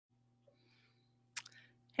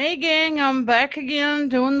Hey gang, I'm back again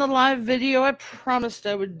doing the live video I promised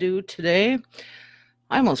I would do today.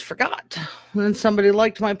 I almost forgot. And then somebody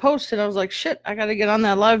liked my post and I was like, shit, I gotta get on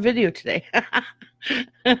that live video today.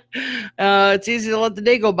 It's easy to let the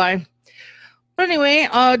day go by. But anyway,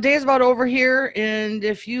 day's about over here, and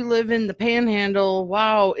if you live in the Panhandle,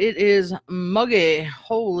 wow, it is muggy.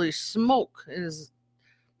 Holy smoke, it is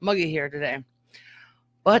muggy here today.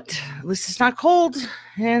 But at least it's not cold,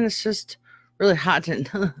 and it's just really hot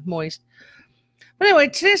and moist. But anyway,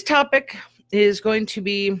 today's topic is going to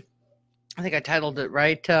be, I think I titled it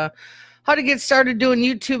right, how to get started doing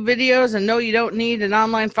YouTube videos and no, you don't need an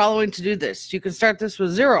online following to do this. You can start this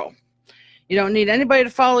with zero. You don't need anybody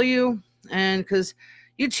to follow you, and because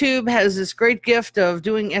YouTube has this great gift of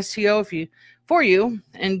doing SEO for you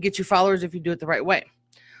and get you followers if you do it the right way.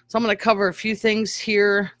 So I'm going to cover a few things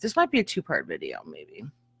here. This might be a two-part video, maybe,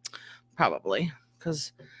 probably,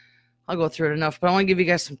 because I'll go through it enough, but I want to give you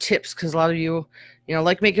guys some tips because a lot of you,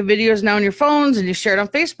 like making videos now on your phones and you share it on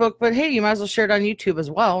Facebook, but hey, you might as well share it on YouTube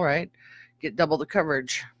as well, right? Get double the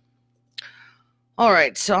coverage. All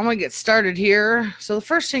right, so I'm going to get started here. So the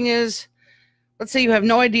first thing is, let's say you have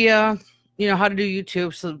no idea, how to do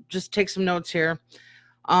YouTube, so just take some notes here.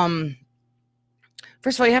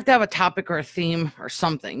 First of all, you have to have a topic or a theme or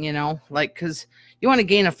something, because you want to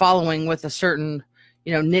gain a following with a certain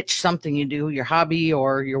niche, something you do, your hobby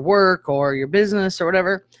or your work or your business or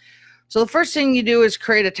whatever. So the first thing you do is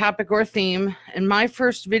create a topic or a theme. In my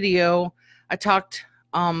first video, I talked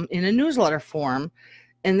in a newsletter form,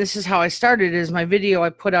 and this is how I started. Is my video I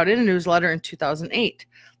put out in a newsletter in 2008.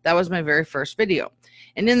 That was my very first video.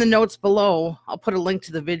 And in the notes below, I'll put a link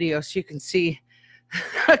to the video so you can see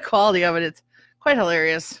the quality of it. It's quite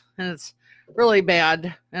hilarious, and it's really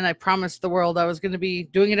bad. And I promised the world I was going to be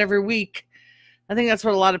doing it every week. I think that's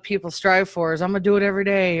what a lot of people strive for, is I'm going to do it every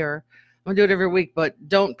day or I'm going to do it every week, but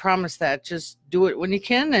don't promise that. Just do it when you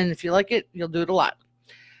can, and if you like it, you'll do it a lot.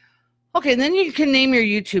 Okay, and then you can name your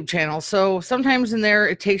YouTube channel. So sometimes in there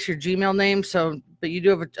it takes your Gmail name, but you do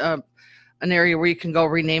have an area where you can go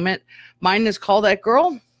rename it. Mine is Call That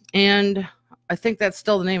Girl, and I think that's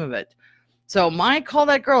still the name of it. So my Call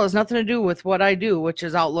That Girl has nothing to do with what I do, which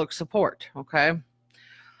is Outlook support, okay?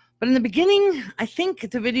 But in the beginning, I think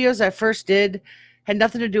the videos I first did had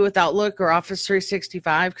nothing to do with Outlook or Office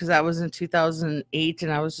 365, because that was in 2008,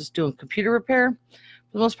 and I was just doing computer repair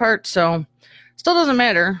for the most part. So still doesn't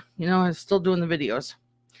matter. I'm still doing the videos.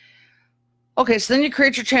 Okay, so then you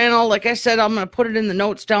create your channel. Like I said, I'm going to put it in the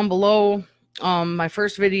notes down below, my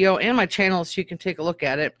first video and my channel, so you can take a look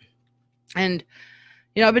at it. And,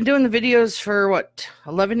 I've been doing the videos for,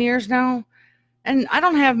 11 years now? And I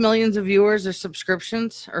don't have millions of viewers or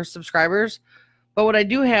subscriptions or subscribers, but what I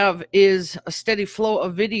do have is a steady flow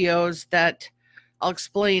of videos that I'll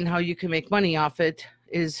explain how you can make money off it.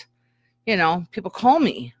 Is, people call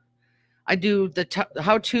me. I do the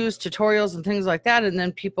how-tos, tutorials, and things like that, and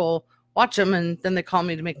then people watch them, and then they call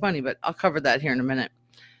me to make money, but I'll cover that here in a minute.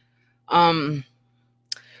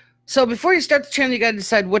 So before you start the channel, you got to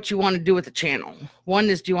decide what you want to do with the channel. One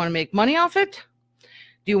is, do you want to make money off it?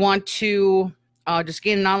 Do you want to just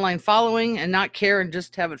gain an online following and not care and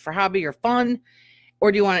just have it for hobby or fun?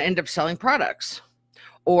 Or do you want to end up selling products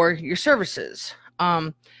or your services?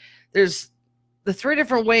 There's the three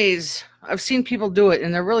different ways. I've seen people do it,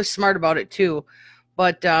 and they're really smart about it too.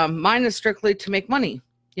 But mine is strictly to make money,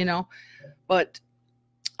 But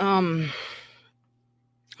I'm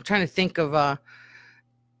trying to think of a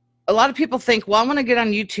lot of people think, well, I'm going to get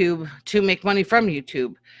on YouTube to make money from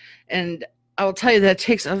YouTube. And I will tell you that it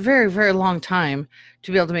takes a very, very long time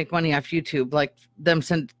to be able to make money off YouTube, like them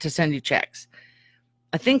to send you checks.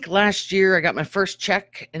 I think last year I got my first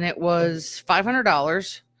check, and it was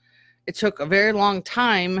 $500. It took a very long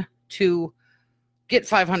time to get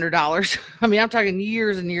 $500. I mean, I'm talking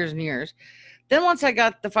years and years and years. Then once I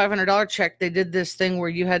got the $500 check, they did this thing where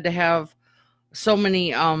you had to have so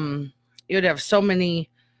many,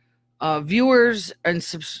 viewers and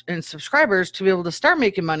subscribers to be able to start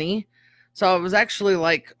making money. So I was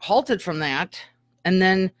actually halted from that, and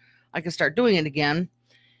then I could start doing it again.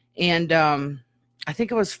 And I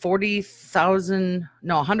think it was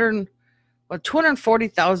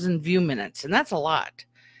 240,000 view minutes, and that's a lot.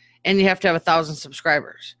 And you have to have 1,000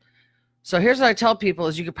 subscribers. So here's what I tell people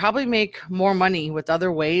is you could probably make more money with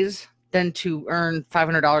other ways than to earn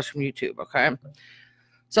 $500 from YouTube, okay?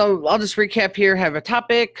 So I'll just recap here. Have a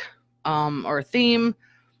topic or a theme,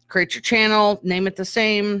 create your channel, name it the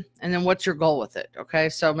same, and then what's your goal with it, okay?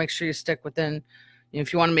 So make sure you stick within,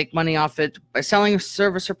 if you want to make money off it by selling a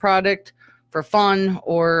service or product for fun,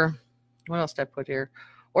 or what else did I put here?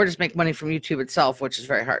 Or just make money from YouTube itself, which is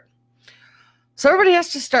very hard. So everybody has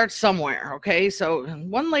to start somewhere, okay? So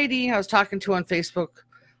one lady I was talking to on Facebook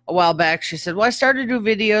a while back, she said, well, I started to do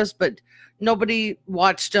videos, but nobody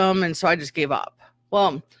watched them, and so I just gave up.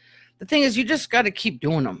 Well, the thing is, you just got to keep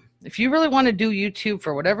doing them. If you really want to do YouTube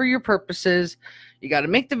for whatever your purpose is, you got to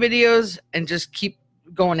make the videos and just keep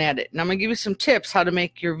going at it. And I'm going to give you some tips how to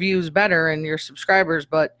make your views better and your subscribers,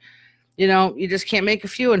 but you know, you just can't make a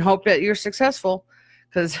few and hope that you're successful,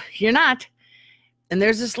 because you're not. And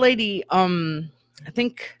there's this lady, I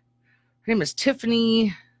think her name is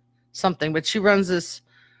Tiffany something, but she runs this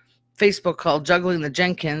Facebook called Juggling the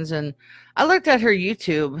Jenkins. And I looked at her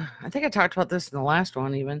YouTube. I think I talked about this in the last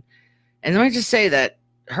one even. And let me just say that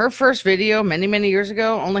her first video many, many years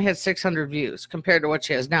ago only had 600 views compared to what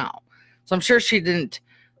she has now. So I'm sure she didn't,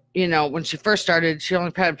 you know, when she first started, she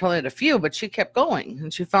only probably had a few, but she kept going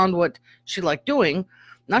and she found what she liked doing.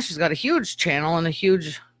 Now she's got a huge channel and a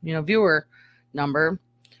huge, you know, viewer number.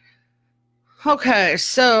 Okay,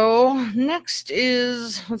 so next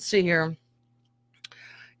is, let's see here.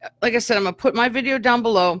 Like I said, I'm going to put my video down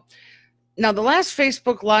below. Now, the last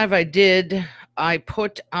Facebook Live I did, I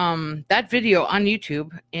put that video on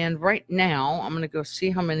YouTube, and right now I'm going to go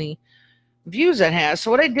see how many views it has. So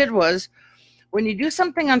what I did was, when you do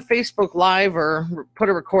something on Facebook Live or put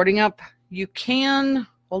a recording up, you can,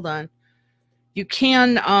 hold on, you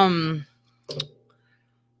can,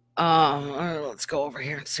 let's go over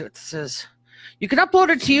here and see what this is. You can upload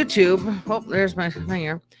it to YouTube. Oh, there's my thing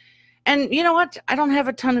here. And you know what? I don't have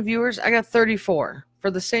a ton of viewers. I got 34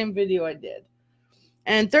 for the same video I did.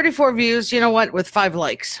 And 34 views, you know what, with 5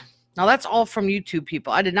 likes. Now, that's all from YouTube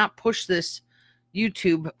people. I did not push this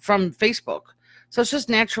YouTube from Facebook. So it's just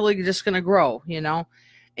naturally just going to grow, you know.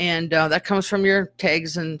 And that comes from your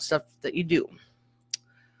tags and stuff that you do.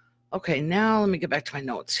 Okay, now let me get back to my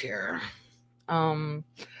notes here.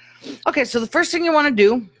 Okay, so the first thing you want to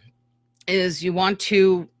do is you want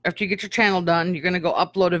to, after you get your channel done, you're going to go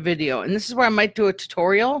upload a video. And this is where I might do a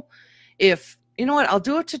tutorial. If, you know what, I'll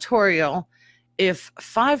do a tutorial if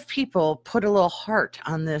 5 people put a little heart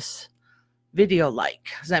on this video like.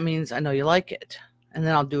 Because that means I know you like it. And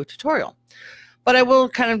then I'll do a tutorial. But I will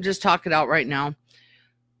kind of just talk it out right now.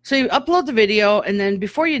 So you upload the video, and then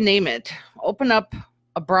before you name it, open up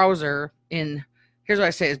a browser in, here's what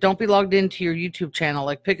I say, is don't be logged into your YouTube channel.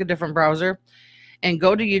 Like, pick a different browser and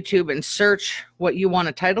go to YouTube and search what you want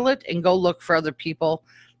to title it, and go look for other people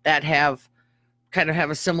that have kind of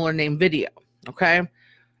have a similar name video, okay?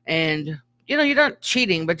 And, you know, you're not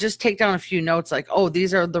cheating, but just take down a few notes like, oh,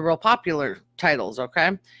 these are the real popular titles,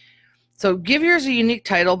 okay? So give yours a unique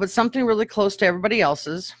title, but something really close to everybody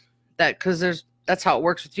else's, that, because that's how it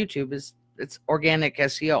works with YouTube, is it's organic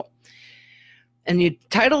SEO. And you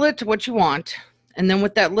title it to what you want, and then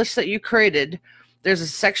with that list that you created, there's a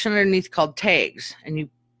section underneath called tags, and you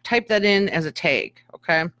type that in as a tag,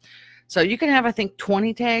 okay? So you can have, I think,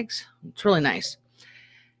 20 tags. It's really nice.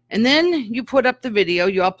 And then you put up the video,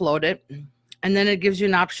 you upload it, and then it gives you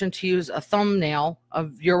an option to use a thumbnail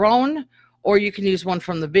of your own, or you can use one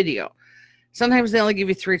from the video. Sometimes they only give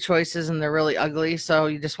you 3 choices and they're really ugly, so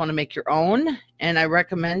you just want to make your own. And I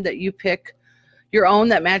recommend that you pick your own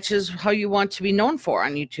that matches how you want to be known for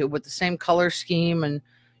on YouTube, with the same color scheme. And,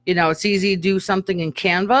 you know, it's easy to do something in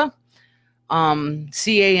Canva.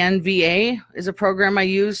 Canva is a program I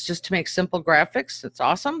use just to make simple graphics. It's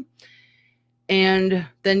awesome. And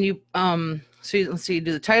then you, let's see, you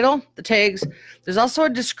do the title, the tags. There's also a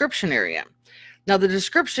description area. Now, the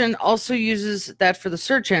description also uses that for the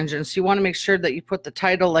search engine. So you want to make sure that you put the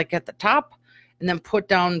title like at the top, and then put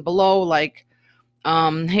down below like,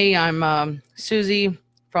 hey, I'm Susie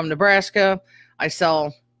from Nebraska. I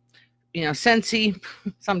sell, you know, Scentsy.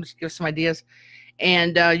 Some just give some ideas.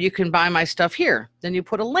 And you can buy my stuff here. Then you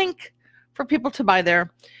put a link for people to buy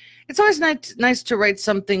there. It's always nice to write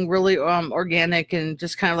something really organic and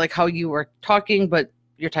just kind of like how you were talking, but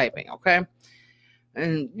you're typing, okay?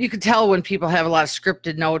 And you can tell when people have a lot of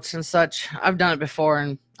scripted notes and such. I've done it before,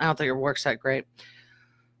 and I don't think it works that great.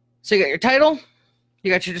 So you got your title, you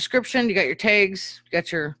got your description, you got your tags, you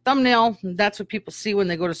got your thumbnail. That's what people see when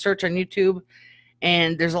they go to search on YouTube.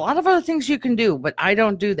 And there's a lot of other things you can do, but I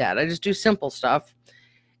don't do that. I just do simple stuff.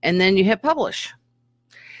 And then you hit publish.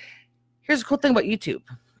 Here's the cool thing about YouTube.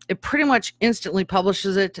 It pretty much instantly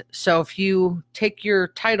publishes it. So if you take your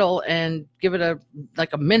title and give it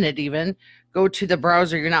like a minute even, go to the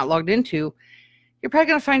browser you're not logged into, you're probably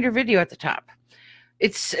going to find your video at the top.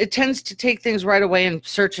 It tends to take things right away and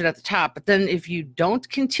search it at the top. But then if you don't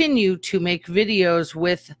continue to make videos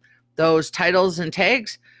with those titles and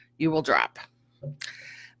tags, you will drop.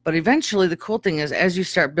 But eventually, the cool thing is, as you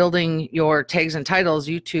start building your tags and titles,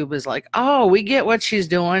 YouTube is like, oh, we get what she's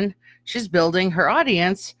doing. she's building her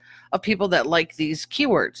audience of people that like these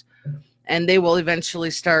keywords, and they will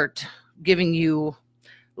eventually start giving you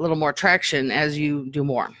a little more traction as you do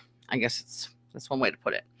more. I guess that's one way to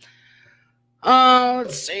put it.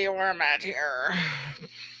 Let's see where I'm at here.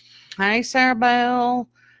 Hi, Sarah Bell,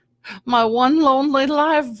 my one lonely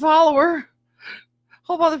live follower.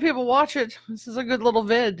 Hope other people watch it. This is a good little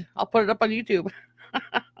vid. I'll put it up on YouTube.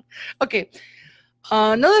 Okay.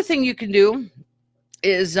 Another thing you can do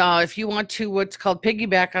is if you want to what's called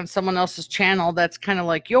piggyback on someone else's channel that's kind of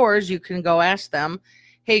like yours, you can go ask them,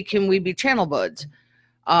 hey, can we be channel buds?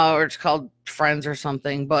 Or it's called friends or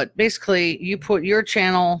something. But basically, you put your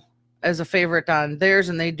channel as a favorite on theirs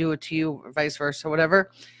and they do it to you, or vice versa,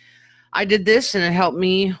 whatever. I did this and it helped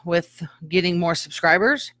me with getting more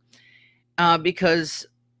subscribers because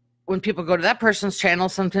when people go to that person's channel,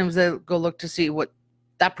 sometimes they go look to see what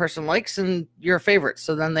that person likes and your favorite.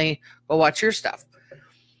 So then they go watch your stuff.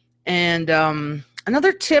 And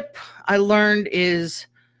another tip I learned is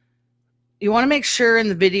you want to make sure in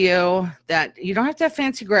the video that you don't have to have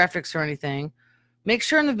fancy graphics or anything. Make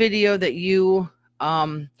sure in the video that you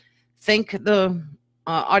thank the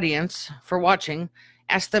audience for watching.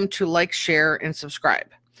 Ask them to like, share, and subscribe.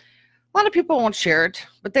 A lot of people won't share it,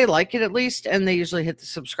 but they like it at least, and they usually hit the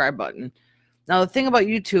subscribe button. Now, the thing about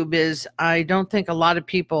YouTube is I don't think a lot of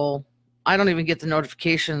people, I don't even get the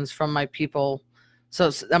notifications from my people.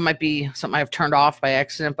 So that might be something I've turned off by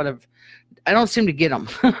accident, but I don't seem to get them.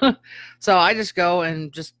 So I just go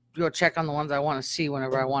and just go check on the ones I want to see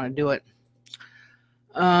whenever I want to do it.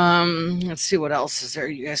 Let's see what else is there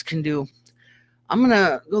you guys can do. I'm going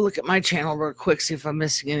to go look at my channel real quick, see if I'm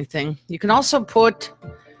missing anything. You can also put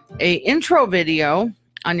a intro video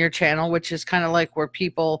on your channel, which is kind of like where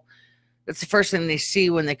people, that's the first thing they see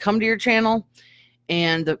when they come to your channel.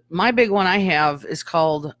 And my big one I have is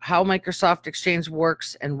called How Microsoft Exchange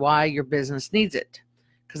Works and Why Your Business Needs It.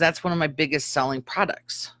 Because that's one of my biggest selling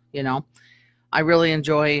products. You know, I really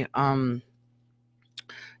enjoy,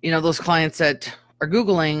 those clients that are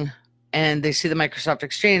Googling and they see the Microsoft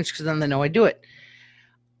Exchange because then they know I do it.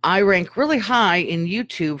 I rank really high in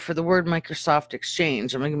YouTube for the word Microsoft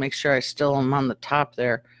Exchange. I'm going to make sure I still am on the top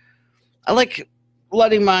there. I like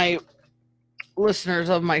letting my listeners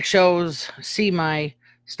of my shows see my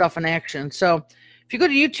stuff in action. So if you go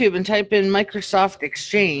to YouTube and type in Microsoft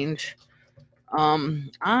Exchange,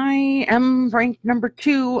 I am ranked number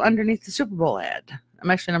 2 underneath the Super Bowl ad. I'm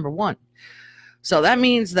actually number 1. So that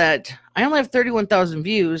means that I only have 31,000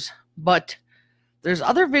 views, but there's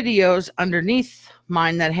other videos underneath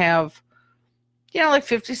mine that have, like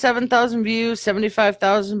 57,000 views,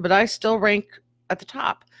 75,000, but I still rank at the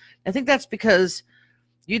top. I think that's because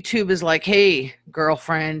YouTube is like, hey,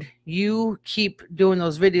 girlfriend, you keep doing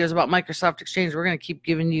those videos about Microsoft Exchange. We're going to keep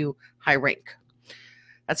giving you high rank.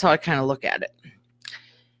 That's how I kind of look at it.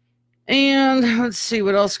 And let's see,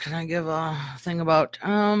 what else can I give a thing about?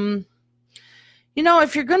 If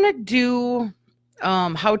you're going to do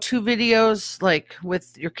how-to videos, like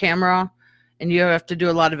with your camera, and you have to do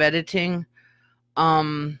a lot of editing,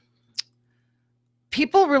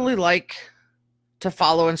 people really like to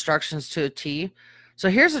follow instructions to a T. So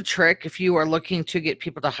here's a trick if you are looking to get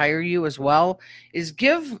people to hire you as well, is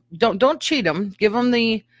don't cheat them. Give them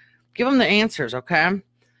the answers, okay?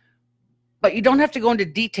 But you don't have to go into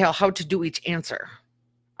detail how to do each answer.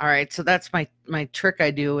 All right, so that's my trick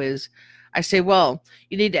I do is I say, well,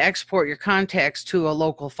 you need to export your contacts to a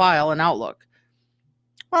local file in Outlook.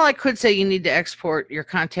 Well, I could say you need to export your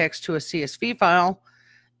contacts to a CSV file,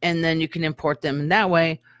 and then you can import them in that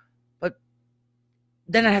way. But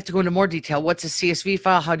then I have to go into more detail. What's a CSV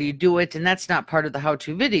file? How do you do it? And that's not part of the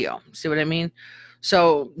how-to video. See what I mean?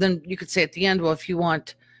 So then you could say at the end, well, if you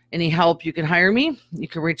want any help, you can hire me. You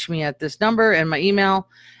can reach me at this number and my email.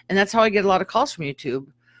 And that's how I get a lot of calls from YouTube.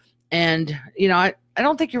 And, I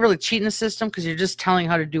don't think you're really cheating the system because you're just telling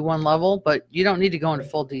how to do one level, but you don't need to go into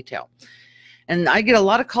full detail. And I get a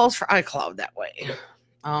lot of calls for iCloud that way.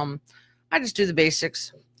 I just do the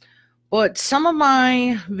basics. But some of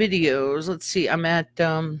my videos, let's see, I'm at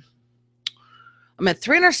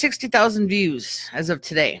 360,000 views as of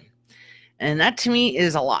today. And that to me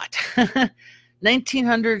is a lot.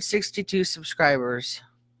 1,962 subscribers.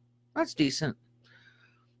 That's decent.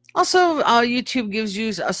 Also, YouTube gives you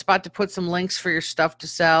a spot to put some links for your stuff to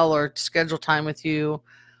sell or to schedule time with you.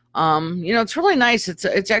 It's really nice.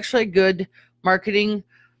 It's actually a good marketing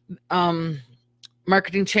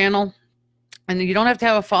channel. And you don't have to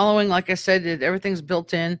have a following. Like I said, everything's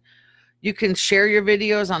built in. You can share your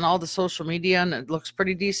videos on all the social media, and it looks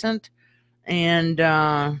pretty decent. And,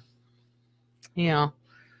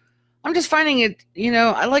 I'm just finding it,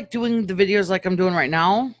 I like doing the videos like I'm doing right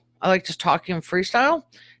now. I like just talking freestyle,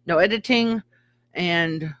 no editing.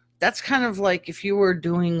 And that's kind of like if you were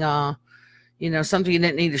doing, something you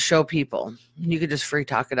didn't need to show people, you could just free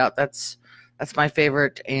talk it out. That's my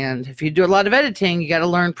favorite. And if you do a lot of editing, you got to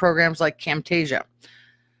learn programs like Camtasia.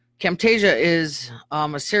 Camtasia is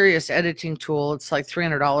a serious editing tool. It's like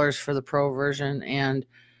 $300 for the pro version, and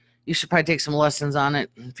you should probably take some lessons on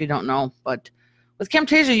it if you don't know. But with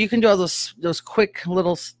Camtasia, you can do all those quick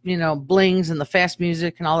little, blings and the fast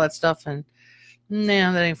music and all that stuff. And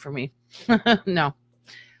nah, that ain't for me. No.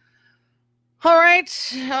 All right.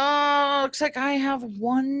 Looks like I have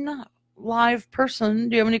one live person.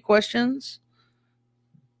 Do you have any questions?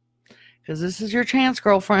 Because this is your chance,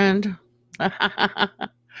 girlfriend.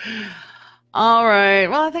 All right.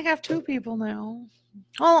 Well, I think I have 2 people now.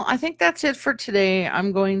 Well, I think that's it for today.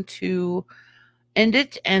 I'm going to end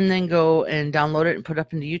it and then go and download it and put it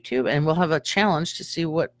up into YouTube. And we'll have a challenge to see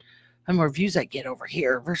how more views I get over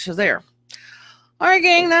here versus there. All right,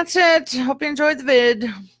 gang. That's it. Hope you enjoyed the vid.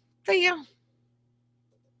 See ya.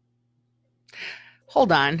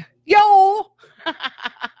 Hold on. Yo!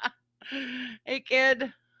 Hey, kid.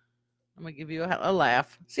 I'm going to give you a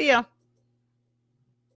laugh. See ya.